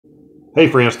Hey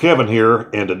friends, Kevin here,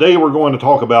 and today we're going to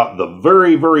talk about the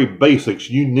very basics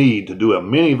you need to do a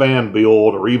minivan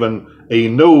build or even a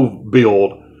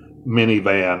no-build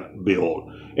minivan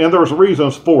build. And there's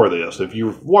reasons for this. If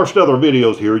you've watched other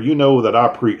videos here, you know that I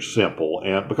preach simple,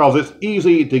 and because it's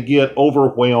easy to get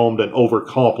overwhelmed and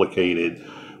overcomplicated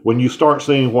when you start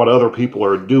seeing what other people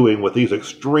are doing with these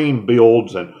extreme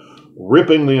builds and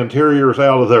ripping the interiors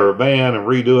out of their van and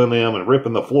redoing them and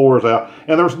ripping the floors out.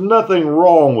 And there's nothing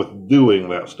wrong with doing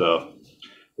that stuff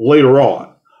later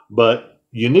on. But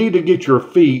you need to get your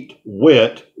feet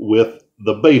wet with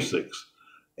the basics.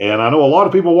 And I know a lot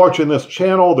of people watching this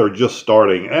channel, they're just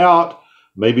starting out.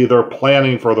 Maybe they're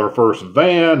planning for their first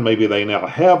van. Maybe they now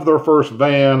have their first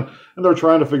van and they're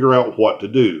trying to figure out what to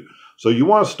do. So you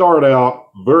want to start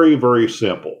out very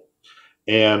simple.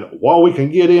 And while we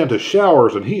can get into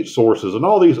showers and heat sources and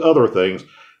all these other things,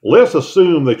 let's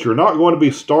assume that you're not going to be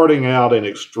starting out in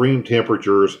extreme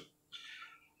temperatures,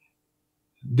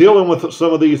 dealing with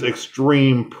some of these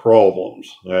extreme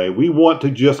problems. Okay? We want to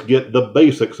just get the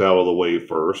basics out of the way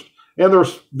first. And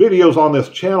there's videos on this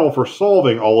channel for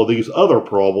solving all of these other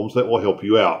problems that will help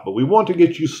you out. But we want to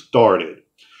get you started.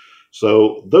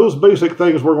 So those basic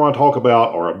things we're going to talk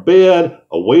about are a bed,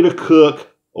 a way to cook,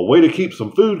 a way to keep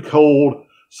some food cold,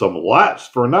 some lights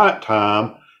for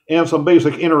nighttime, and some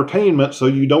basic entertainment so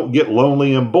you don't get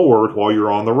lonely and bored while you're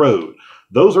on the road.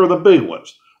 Those are the big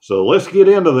ones. So let's get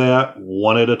into that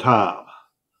one at a time.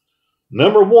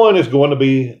 Number one is going to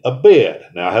be a bed.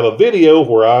 Now I have a video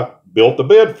where I built the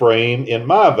bed frame in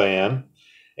my van,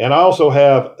 and I also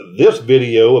have this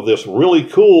video of this really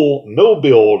cool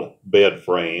no-build bed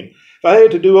frame. If I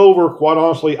had to do over, quite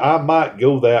honestly, I might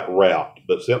go that route.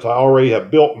 But since I already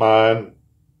have built mine,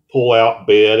 pull-out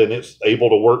bed, and it's able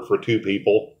to work for two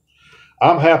people,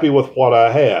 I'm happy with what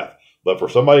I have. But for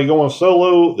somebody going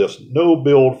solo, this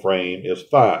no-build frame is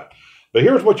fine. But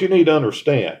here's what you need to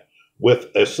understand. With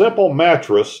a simple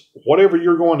mattress, whatever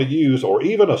you're going to use, or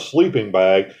even a sleeping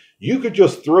bag, you could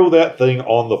just throw that thing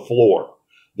on the floor.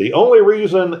 The only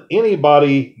reason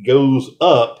anybody goes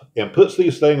up and puts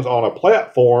these things on a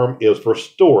platform is for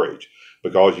storage,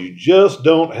 because you just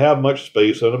don't have much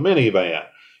space in a minivan.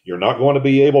 You're not going to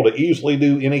be able to easily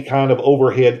do any kind of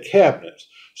overhead cabinets.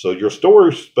 So your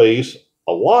storage space,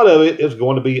 a lot of it is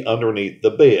going to be underneath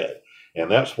the bed.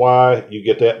 And that's why you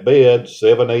get that bed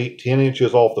 7, 8, 10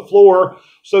 inches off the floor,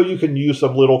 so you can use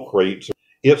some little crates.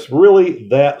 It's really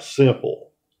that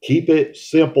simple. Keep it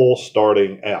simple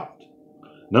starting out.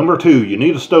 Number two, you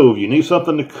need a stove. You need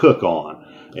something to cook on.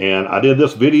 And I did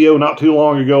this video not too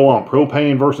long ago on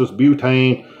propane versus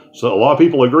butane. So a lot of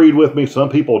people agreed with me. Some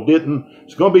people didn't.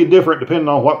 It's going to be different depending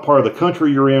on what part of the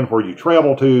country you're in, where you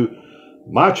travel to.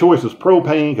 My choice is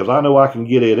propane because I know I can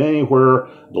get it anywhere.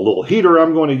 The little heater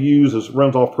I'm going to use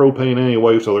runs off propane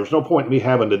anyway, so there's no point in me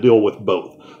having to deal with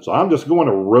both. So I'm just going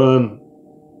to run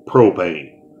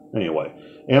propane anyway.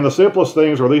 And the simplest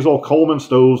things are these old Coleman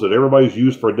stoves that everybody's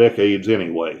used for decades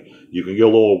anyway. You can get a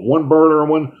little one-burner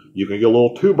one. You can get a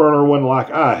little two-burner one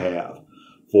like I have.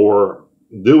 For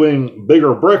doing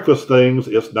bigger breakfast things,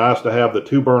 it's nice to have the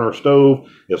two-burner stove.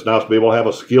 It's nice to be able to have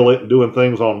a skillet and doing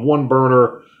things on one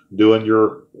burner, doing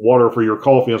your water for your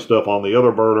coffee and stuff on the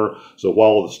other burner. So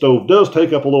while the stove does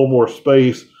take up a little more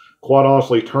space, quite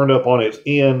honestly, turned up on its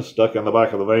end, stuck in the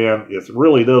back of the van, it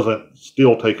really doesn't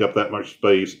still take up that much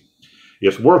space.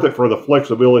 It's worth it for the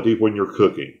flexibility when you're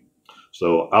cooking.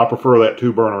 So I prefer that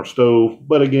two-burner stove,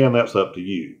 but again, that's up to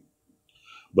you.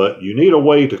 But you need a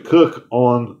way to cook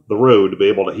on the road to be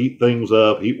able to heat things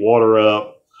up, heat water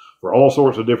up, for all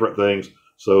sorts of different things.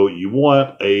 So you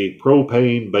want a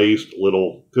propane-based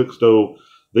little cook stove.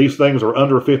 These things are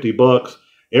under 50 bucks.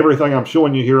 Everything I'm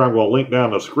showing you here, I'm going to link down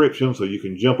in the description so you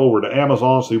can jump over to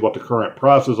Amazon, see what the current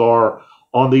prices are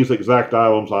on these exact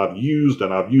items I've used,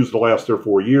 and I've used the last 3 or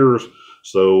 4 years.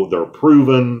 So they're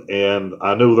proven, and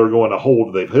I know they're going to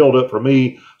hold. They've held up for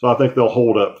me, so I think they'll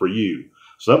hold up for you.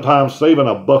 Sometimes saving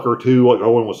a buck or two,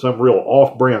 going with some real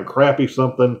off-brand crappy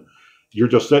something, you're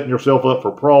just setting yourself up for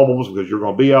problems because you're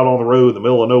going to be out on the road in the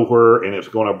middle of nowhere, and it's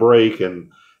going to break,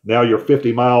 and now you're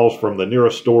 50 miles from the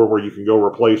nearest store where you can go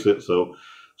replace it. So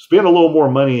spend a little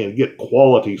more money and get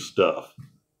quality stuff.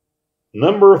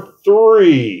 Number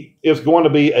 3 is going to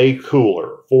be a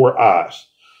cooler for ice.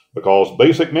 Because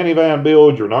basic minivan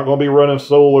build, you're not going to be running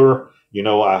solar. You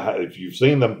know, if you've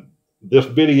seen this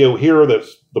video here,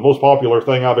 that's the most popular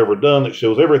thing I've ever done that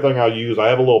shows everything I use. I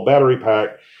have a little battery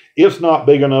pack. It's not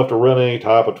big enough to run any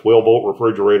type of 12-volt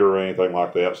refrigerator or anything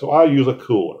like that. So I use a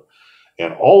cooler.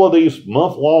 And all of these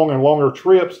month-long and longer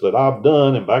trips that I've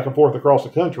done and back and forth across the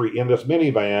country in this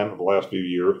minivan the last few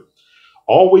years,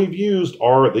 All we've used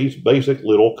are these basic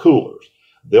little coolers.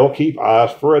 They'll keep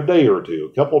ice for a day or two,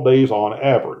 a couple of days on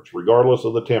average, regardless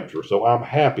of the temperature, so I'm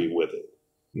happy with it.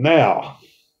 Now,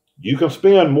 you can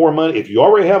spend more money. If you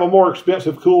already have a more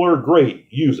expensive cooler, great,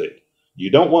 use it.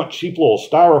 You don't want cheap little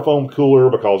styrofoam cooler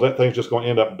because that thing's just going to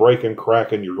end up breaking,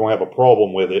 cracking. You're going to have a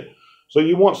problem with it. So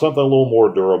you want something a little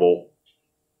more durable.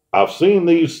 I've seen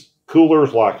these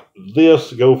coolers like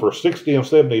this go for $60 and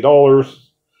 $70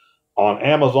 on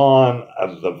Amazon.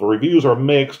 The reviews are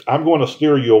mixed. I'm going to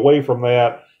steer you away from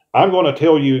that. I'm going to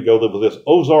tell you to go with this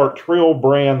Ozark Trail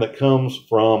brand that comes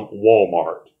from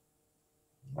Walmart.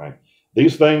 Right?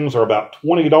 These things are about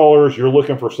 $20. You're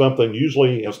looking for something,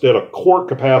 usually instead of quart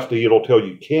capacity, it'll tell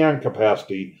you can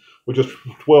capacity, which is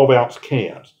 12-ounce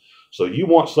cans. So you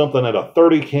want something at a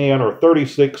 30 can or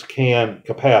 36 can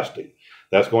capacity.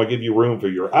 That's going to give you room for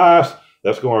your ice.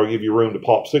 That's going to give you room to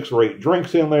pop 6 or 8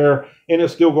 drinks in there. And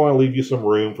it's still going to leave you some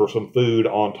room for some food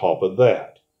on top of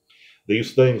that.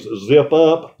 These things zip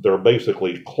up. They're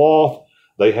basically cloth.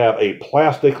 They have a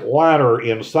plastic liner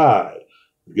inside.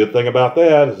 The good thing about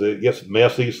that is it gets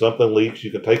messy, something leaks,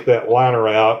 you can take that liner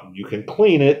out, you can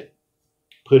clean it,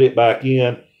 put it back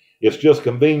in. It's just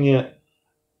convenient.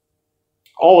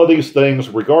 All of these things,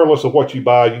 regardless of what you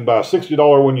buy, you can buy a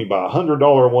 $60 one, you buy a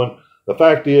 $100 one. The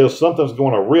fact is, something's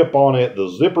going to rip on it, the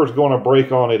zipper's going to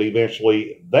break on it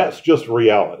eventually. That's just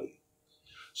reality.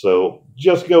 So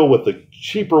just go with the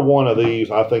cheaper one of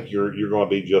these. I think you're going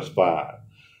to be just fine.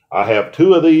 I have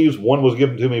 2 of these. One was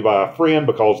given to me by a friend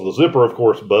because the zipper, of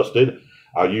course, busted.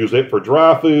 I use it for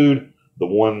dry food.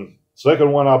 The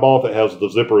second one I bought that has the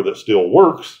zipper that still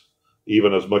works,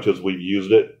 even as much as we've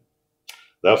used it.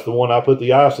 That's the one I put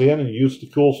the ice in and use to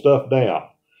cool stuff down.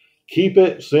 Keep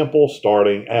it simple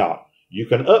starting out. You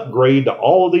can upgrade to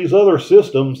all of these other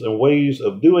systems and ways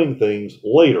of doing things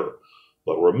later.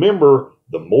 But remember,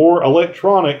 the more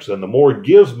electronics and the more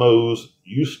gizmos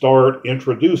you start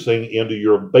introducing into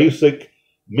your basic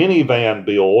minivan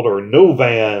build or no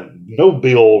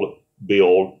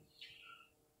build,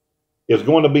 is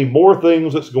going to be more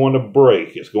things that's going to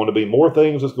break. It's going to be more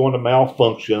things that's going to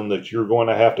malfunction that you're going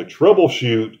to have to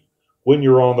troubleshoot when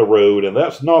you're on the road. And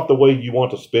that's not the way you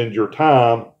want to spend your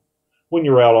time when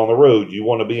you're out on the road. You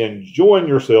want to be enjoying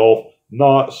yourself,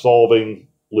 not solving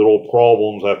little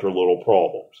problems after little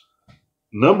problems.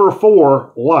 Number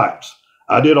 4, lights.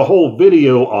 I did a whole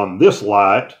video on this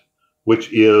light,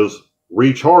 which is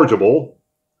rechargeable.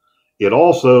 It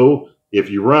also, if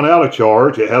you run out of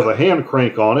charge, it has a hand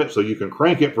crank on it, so you can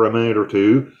crank it for a minute or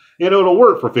two, and it'll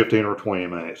work for 15 or 20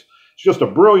 minutes. It's just a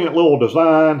brilliant little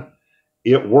design.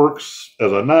 It works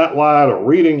as a night light, a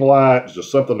reading light. It's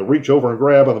just something to reach over and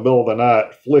grab in the middle of the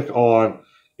night, flick on.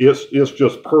 It's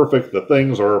just perfect. The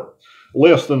things are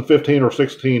less than $15 or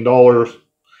 $16.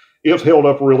 It's held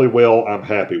up really well. I'm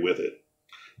happy with it.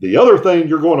 The other thing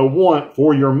you're going to want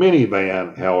for your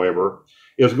minivan, however,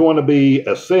 is going to be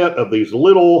a set of these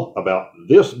little, about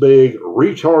this big,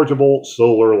 rechargeable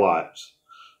solar lights.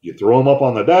 You throw them up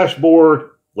on the dashboard,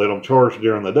 let them charge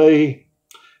during the day,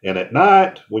 and at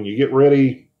night, when you get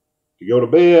ready to go to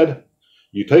bed,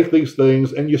 you take these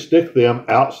things and you stick them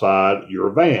outside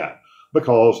your van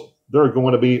because they're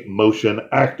going to be motion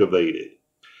activated.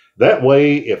 That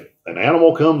way, if an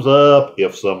animal comes up,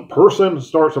 if some person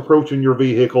starts approaching your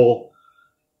vehicle,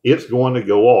 it's going to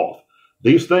go off.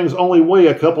 These things only weigh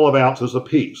a couple of ounces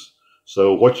apiece.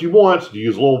 So what you want is to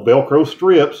use little Velcro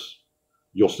strips.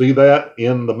 You'll see that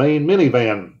in the main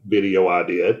minivan video I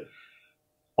did.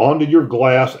 Onto your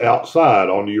glass outside,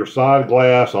 onto your side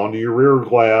glass, onto your rear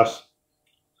glass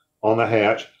on the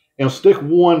hatch, and stick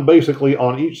one basically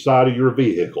on each side of your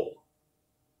vehicle.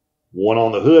 One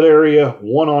on the hood area,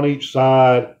 one on each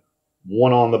side,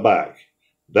 one on the back.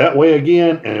 That way,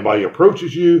 again, anybody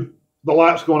approaches you, the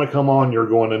light's going to come on, you're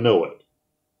going to know it.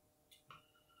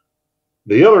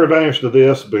 The other advantage to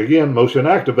this, but again, motion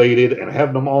activated, and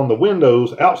having them on the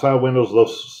windows, outside windows,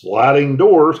 those sliding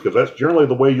doors, because that's generally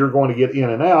the way you're going to get in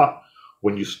and out.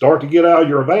 When you start to get out of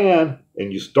your van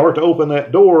and you start to open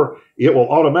that door, it will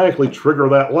automatically trigger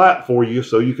that light for you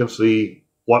so you can see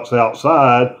what's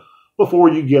outside before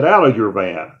you get out of your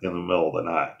van in the middle of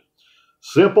the night.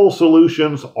 Simple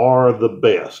solutions are the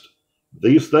best.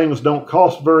 These things don't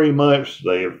cost very much.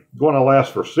 They're going to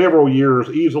last for several years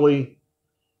easily.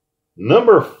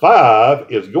 Number 5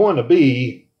 is going to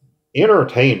be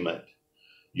entertainment.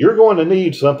 You're going to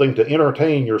need something to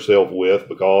entertain yourself with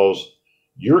because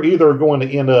you're either going to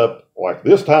end up like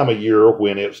this time of year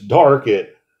when it's dark at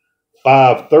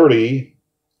 5:30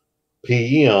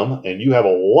 p.m. and you have a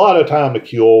lot of time to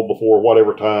kill before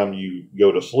whatever time you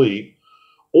go to sleep,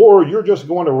 or you're just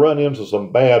going to run into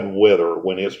some bad weather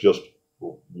when it's just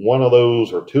one of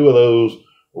those or two of those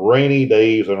rainy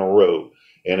days in a row.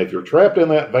 And if you're trapped in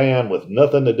that van with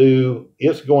nothing to do,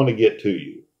 it's going to get to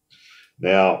you.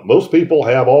 Now, most people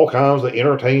have all kinds of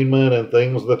entertainment and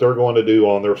things that they're going to do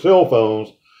on their cell phones,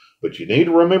 but you need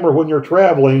to remember when you're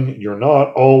traveling, you're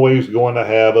not always going to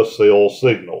have a cell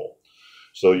signal.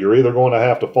 So you're either going to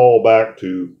have to fall back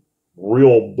to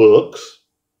real books,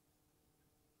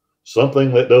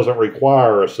 something that doesn't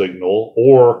require a signal,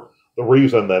 or the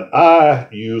reason that I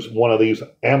use one of these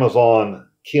Amazon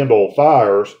Kindle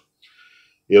Fires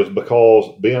is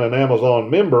because being an Amazon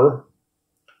member,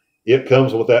 it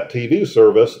comes with that TV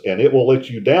service and it will let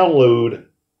you download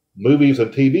movies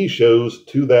and TV shows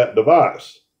to that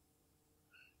device.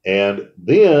 And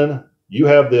then you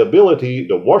have the ability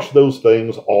to watch those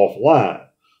things offline.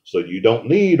 So you don't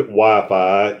need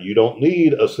Wi-Fi, you don't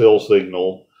need a cell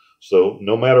signal. So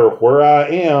no matter where I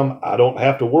am, I don't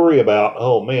have to worry about,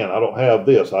 oh man, I don't have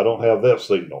this, I don't have that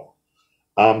signal.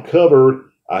 I'm covered.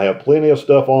 I have plenty of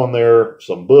stuff on there,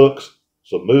 some books,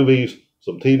 some movies,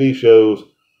 some TV shows.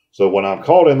 So when I'm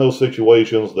caught in those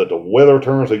situations that the weather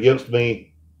turns against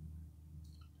me,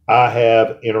 I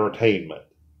have entertainment.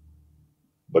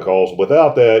 Because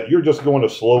without that, you're just going to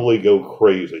slowly go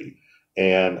crazy.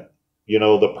 And, you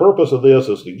know, the purpose of this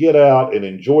is to get out and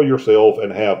enjoy yourself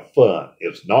and have fun.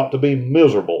 It's not to be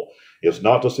miserable. It's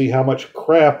not to see how much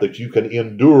crap that you can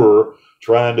endure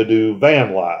trying to do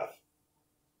van life.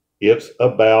 It's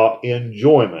about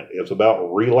enjoyment. It's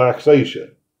about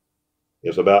relaxation.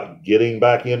 It's about getting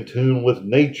back in tune with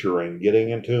nature and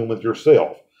getting in tune with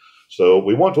yourself. So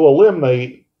we want to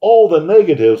eliminate all the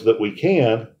negatives that we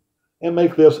can and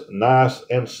make this nice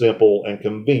and simple and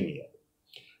convenient.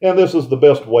 And this is the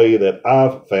best way that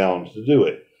I've found to do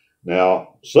it.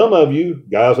 Now, some of you,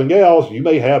 guys and gals, you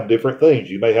may have different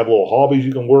things. You may have little hobbies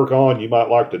you can work on. You might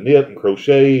like to knit and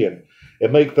crochet and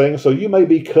make things. So you may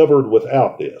be covered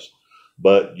without this.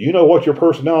 But you know what your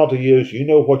personality is. You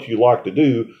know what you like to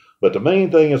do. But the main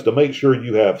thing is to make sure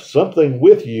you have something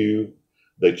with you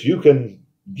that you can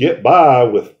get by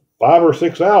with 5 or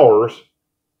 6 hours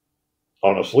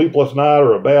on a sleepless night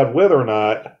or a bad weather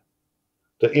night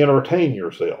to entertain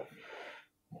yourself.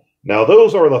 Now,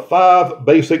 those are the 5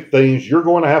 basic things you're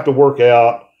going to have to work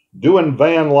out doing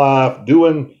van life,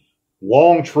 doing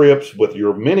long trips with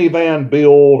your minivan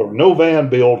build or no van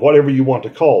build, whatever you want to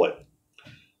call it.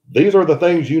 These are the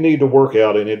things you need to work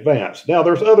out in advance. Now,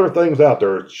 there's other things out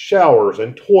there, showers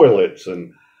and toilets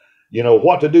and, you know,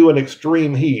 what to do in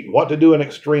extreme heat, what to do in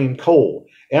extreme cold.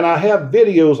 And I have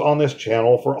videos on this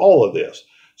channel for all of this.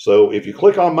 So if you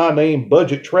click on my name,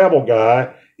 Budget Travel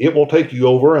Guy, it will take you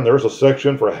over and there's a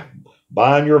section for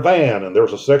buying your van. And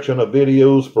there's a section of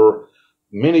videos for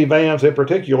minivans in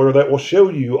particular that will show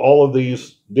you all of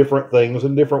these different things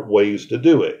and different ways to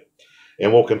do it.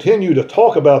 And we'll continue to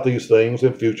talk about these things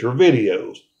in future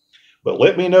videos. But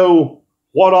let me know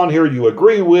what on here you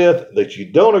agree with, that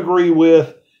you don't agree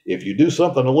with, if you do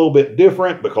something a little bit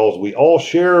different, because we all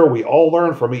share, we all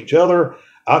learn from each other.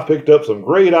 I've picked up some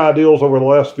great ideas over the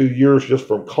last few years just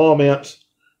from comments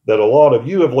that a lot of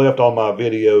you have left on my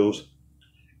videos.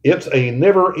 It's a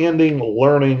never-ending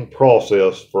learning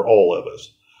process for all of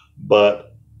us.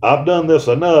 But I've done this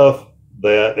enough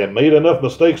and made enough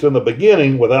mistakes in the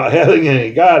beginning without having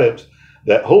any guidance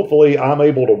that hopefully I'm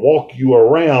able to walk you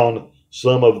around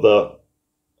some of the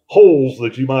holes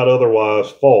that you might otherwise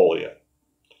fall in.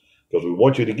 Because we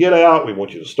want you to get out, we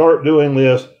want you to start doing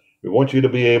this, we want you to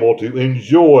be able to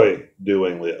enjoy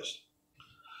doing this.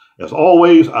 As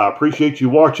always, I appreciate you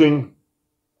watching,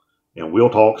 and we'll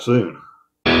talk soon.